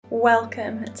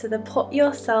Welcome to the Put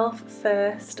Yourself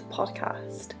First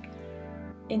podcast.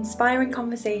 Inspiring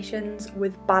conversations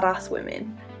with badass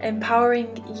women,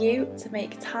 empowering you to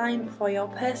make time for your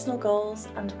personal goals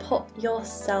and put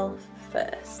yourself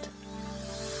first.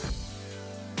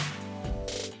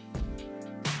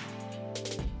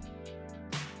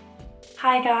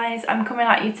 Hi guys, I'm coming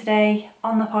at you today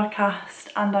on the podcast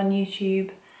and on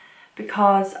YouTube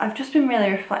because I've just been really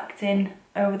reflecting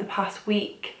over the past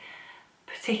week,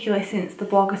 particularly since the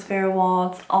Blogosphere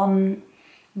Awards, on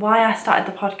why I started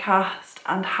the podcast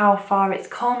and how far it's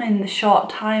come in the short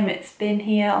time it's been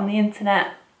here on the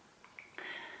internet.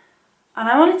 And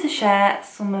I wanted to share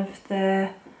some of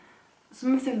the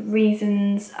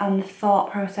reasons and the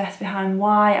thought process behind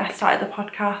why I started the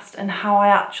podcast and how I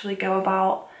actually go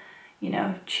about,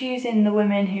 choosing the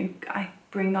women who I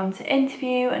bring on to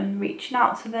interview and reaching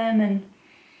out to them, and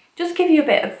just give you a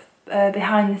bit of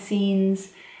behind the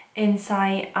scenes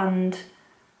insight and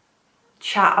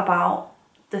chat about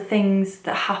the things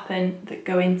that happen that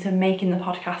go into making the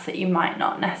podcast that you might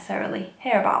not necessarily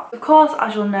hear about. Of course,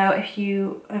 as you'll know if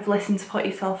you have listened to Put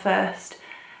Yourself First,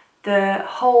 the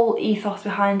whole ethos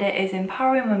behind it is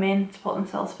empowering women to put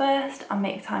themselves first and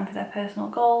make time for their personal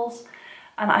goals.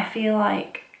 And I feel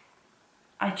like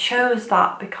I chose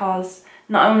that because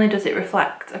not only does it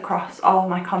reflect across all of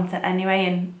my content anyway,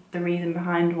 and the reason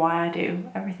behind why I do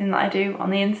everything that I do on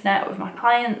the internet with my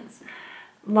clients,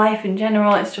 life in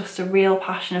general, it's just a real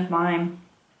passion of mine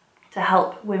to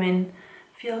help women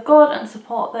feel good and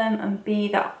support them and be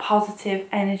that positive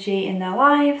energy in their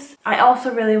lives. I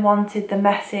also really wanted the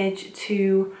message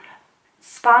to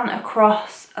span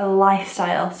across a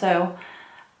lifestyle. So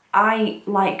I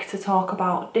like to talk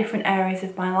about different areas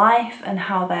of my life and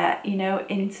how they're,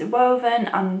 interwoven.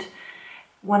 And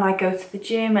when I go to the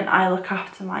gym and I look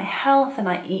after my health and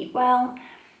I eat well,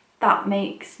 that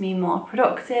makes me more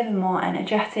productive and more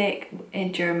energetic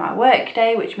during my work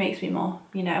day, which makes me more,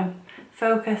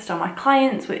 focused on my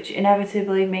clients, which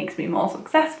inevitably makes me more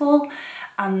successful.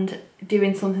 And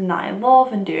doing something that I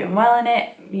love and doing well in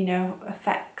it,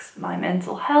 affects my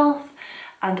mental health.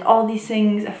 And all these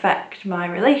things affect my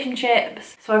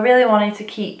relationships. So I really wanted to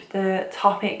keep the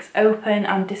topics open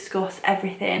and discuss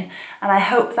everything. And I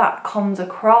hope that comes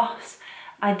across.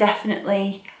 I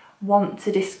definitely want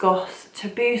to discuss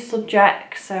taboo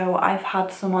subjects. So I've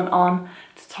had someone on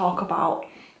to talk about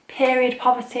period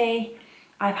poverty.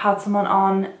 I've had someone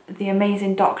on, the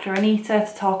amazing Dr. Anita,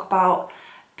 to talk about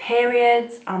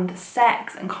periods and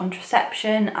sex and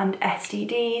contraception and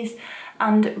STDs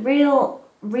and real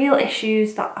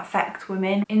issues that affect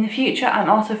women. In the future, I'm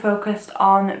also focused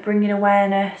on bringing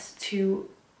awareness to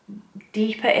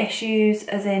deeper issues,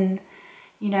 as in,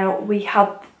 we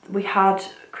had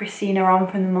Christina on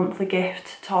from the Monthly Gift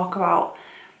to talk about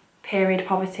period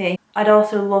poverty. I'd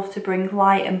also love to bring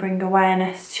light and bring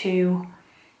awareness to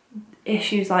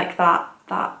issues like that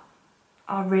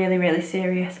are really, really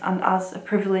serious, and as a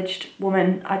privileged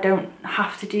woman I don't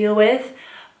have to deal with,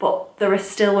 but there are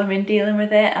still women dealing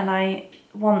with it, and I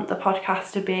want the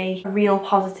podcast to be a real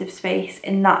positive space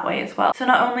in that way as well. So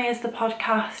not only is the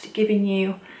podcast giving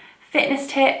you fitness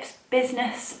tips,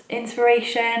 business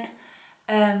inspiration,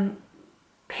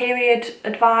 period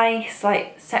advice,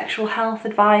 like sexual health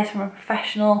advice from a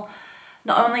professional,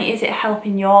 not only is it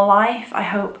helping your life, I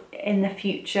hope in the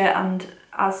future and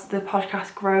as the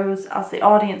podcast grows, as the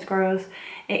audience grows,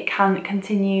 it can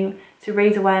continue to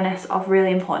raise awareness of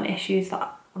really important issues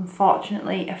that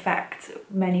unfortunately affect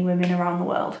many women around the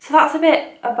world. So that's a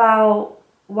bit about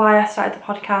why I started the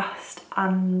podcast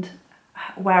and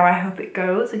where I hope it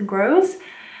goes and grows.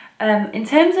 In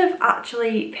terms of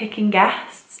actually picking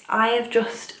guests, I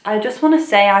just want to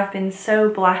say I've been so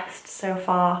blessed so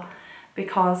far,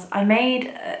 because I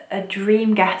made a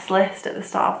dream guest list at the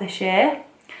start of this year,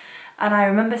 and I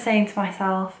remember saying to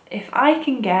myself, if I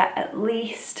can get at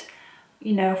least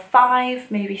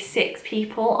 5, maybe 6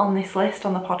 people on this list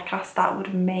on the podcast, that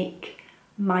would make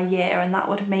my year, and that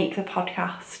would make the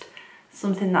podcast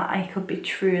something that I could be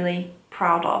truly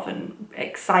proud of and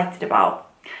excited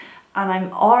about. And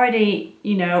I'm already,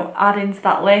 adding to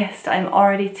that list. I've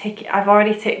already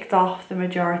ticked off the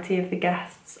majority of the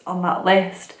guests on that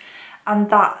list,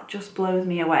 and that just blows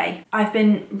me away. I've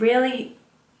been really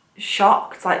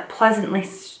shocked, like pleasantly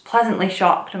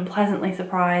shocked and pleasantly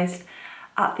surprised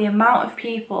at the amount of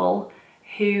people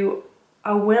who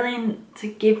are willing to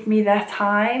give me their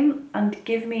time and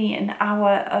give me an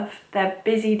hour of their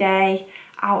busy day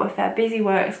out of their busy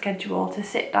work schedule to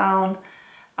sit down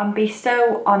and be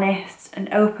so honest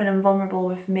and open and vulnerable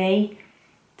with me,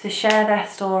 to share their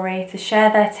story, to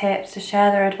share their tips, to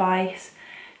share their advice,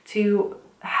 to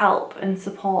help and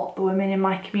support the women in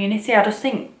my community. I just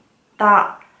think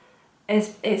that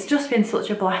it's just been such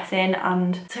a blessing,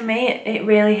 and to me it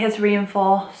really has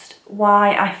reinforced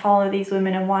why I follow these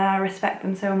women and why I respect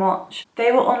them so much.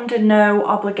 They were under no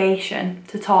obligation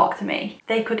to talk to me.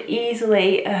 They could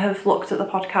easily have looked at the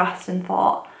podcast and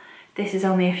thought, this is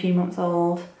only a few months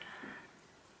old,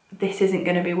 this isn't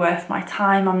going to be worth my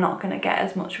time, I'm not going to get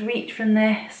as much reach from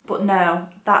this. But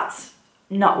no, that's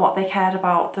not what they cared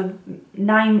about. The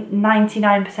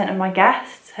 99% of my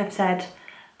guests have said,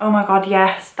 oh my god,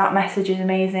 yes, that message is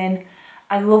amazing,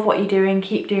 I love what you're doing,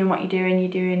 keep doing what you're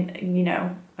doing, you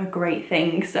know, a great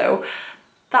thing. So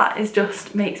that is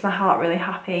just makes my heart really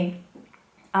happy,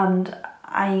 and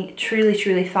I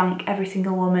truly thank every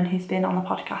single woman who's been on the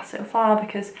podcast so far,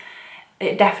 because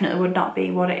it definitely would not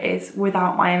be what it is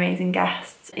without my amazing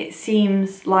guests. It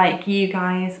seems like you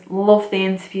guys love the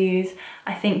interviews.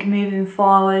 I think moving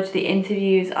forward, the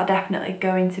interviews are definitely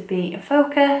going to be a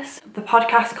focus. The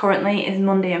podcast currently is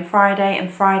Monday and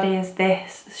Friday is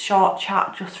this short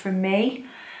chat just from me.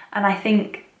 And I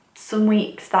think some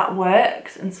weeks that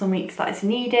works and some weeks that is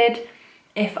needed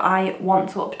if I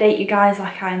want to update you guys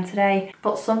like I am today.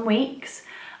 But some weeks,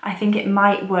 I think it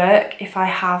might work if I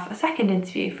have a second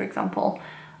interview, for example,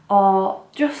 or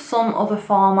just some other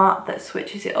format that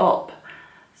switches it up.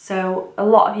 So a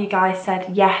lot of you guys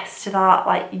said yes to that,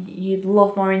 like you'd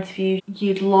love more interviews,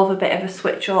 you'd love a bit of a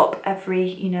switch up every,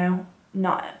 you know,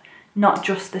 not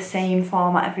just the same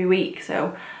format every week.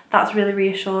 So that's really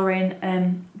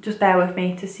reassuring. Just bear with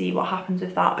me to see what happens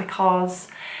with that, because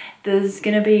there's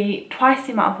going to be twice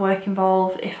the amount of work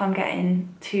involved if I'm getting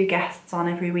 2 guests on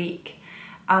every week,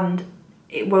 and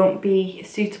it won't be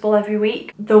suitable every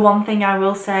week. The one thing I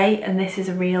will say, and this is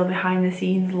a real behind the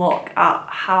scenes look at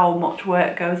how much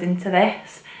work goes into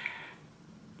this,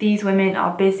 these women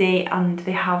are busy and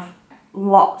they have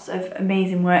lots of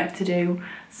amazing work to do.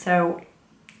 So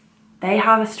they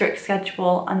have a strict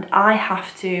schedule and I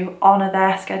have to honour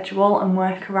their schedule and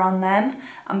work around them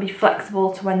and be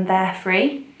flexible to when they're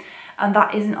free. And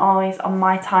that isn't always on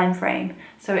my time frame.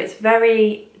 So it's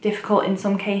very difficult in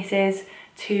some cases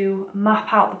to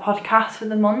map out the podcast for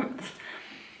the month.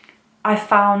 I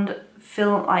found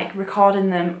recording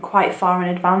them quite far in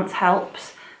advance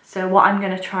helps. So what I'm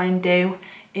going to try and do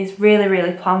is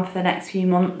really plan for the next few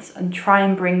months and try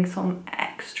and bring some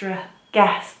extra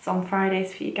guests on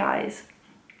Fridays for you guys.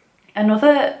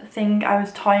 Another thing I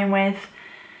was toying with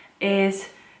is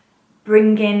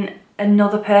bringing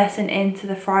another person into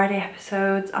the Friday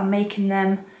episodes and making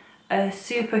them a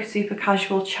super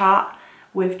casual chat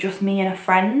with just me and a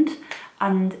friend,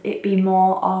 and it be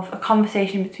more of a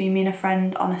conversation between me and a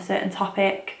friend on a certain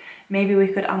topic. Maybe we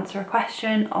could answer a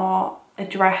question or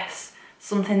address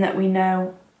something that we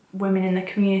know women in the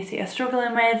community are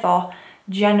struggling with, or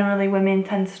generally women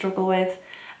tend to struggle with,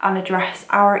 and address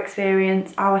our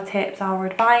experience, our tips, our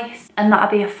advice. And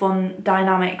that'd be a fun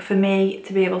dynamic for me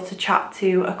to be able to chat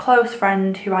to a close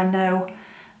friend who I know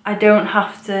I don't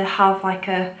have to have like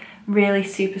a really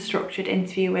super structured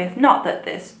interview with. Not that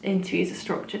this interviews are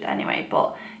structured anyway,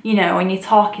 but you know, when you're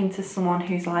talking to someone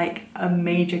who's like a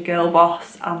major girl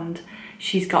boss and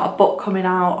she's got a book coming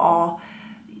out, or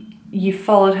you've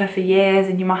followed her for years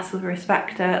and you massively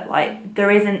respect her, like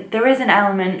there is an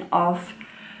element of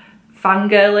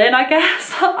fangirling, I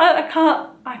guess.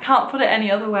 I can't put it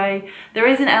any other way. There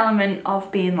is an element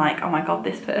of being like, oh my god,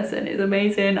 this person is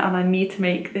amazing and I need to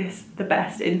make this the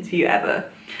best interview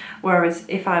ever. Whereas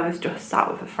if I was just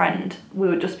sat with a friend, we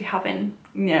would just be having,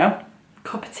 you know, a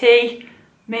cup of tea,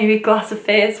 maybe a glass of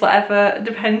fizz, whatever,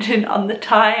 depending on the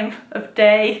time of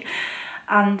day,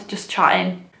 and just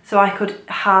chatting. So I could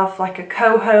have like a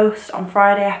co-host on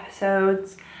Friday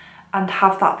episodes and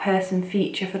have that person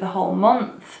feature for the whole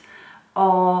month,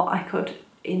 or I could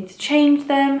interchange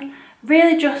them.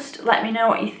 Really just let me know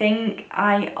what you think.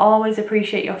 I always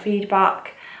appreciate your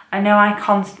feedback. I know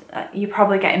you're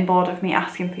probably getting bored of me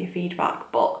asking for your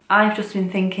feedback, but I've just been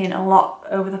thinking a lot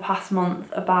over the past month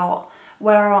about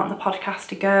where I want the podcast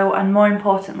to go, and more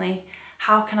importantly,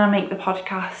 how can I make the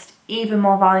podcast even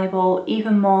more valuable,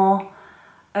 even more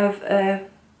of a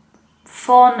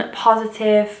fun,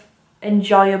 positive,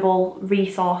 enjoyable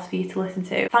resource for you to listen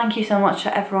to. Thank you so much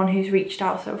to everyone who's reached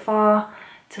out so far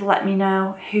to let me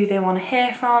know who they want to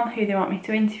hear from, who they want me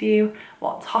to interview,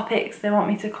 what topics they want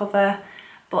me to cover.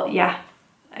 But yeah,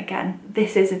 again,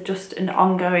 this is just an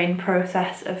ongoing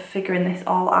process of figuring this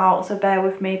all out, so bear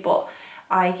with me, but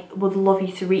I would love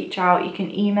you to reach out. You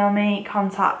can email me,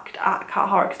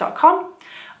 contact@cathorrocks.com,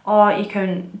 or you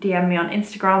can DM me on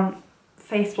Instagram,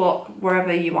 Facebook,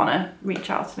 wherever you want to reach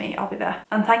out to me, I'll be there.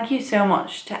 And thank you so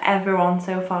much to everyone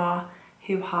so far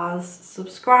who has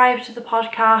subscribed to the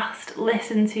podcast,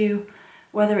 listened to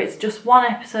whether it's just one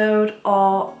episode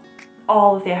or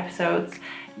all of the episodes.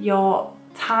 Your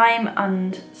time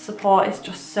and support is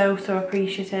just so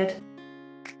appreciated.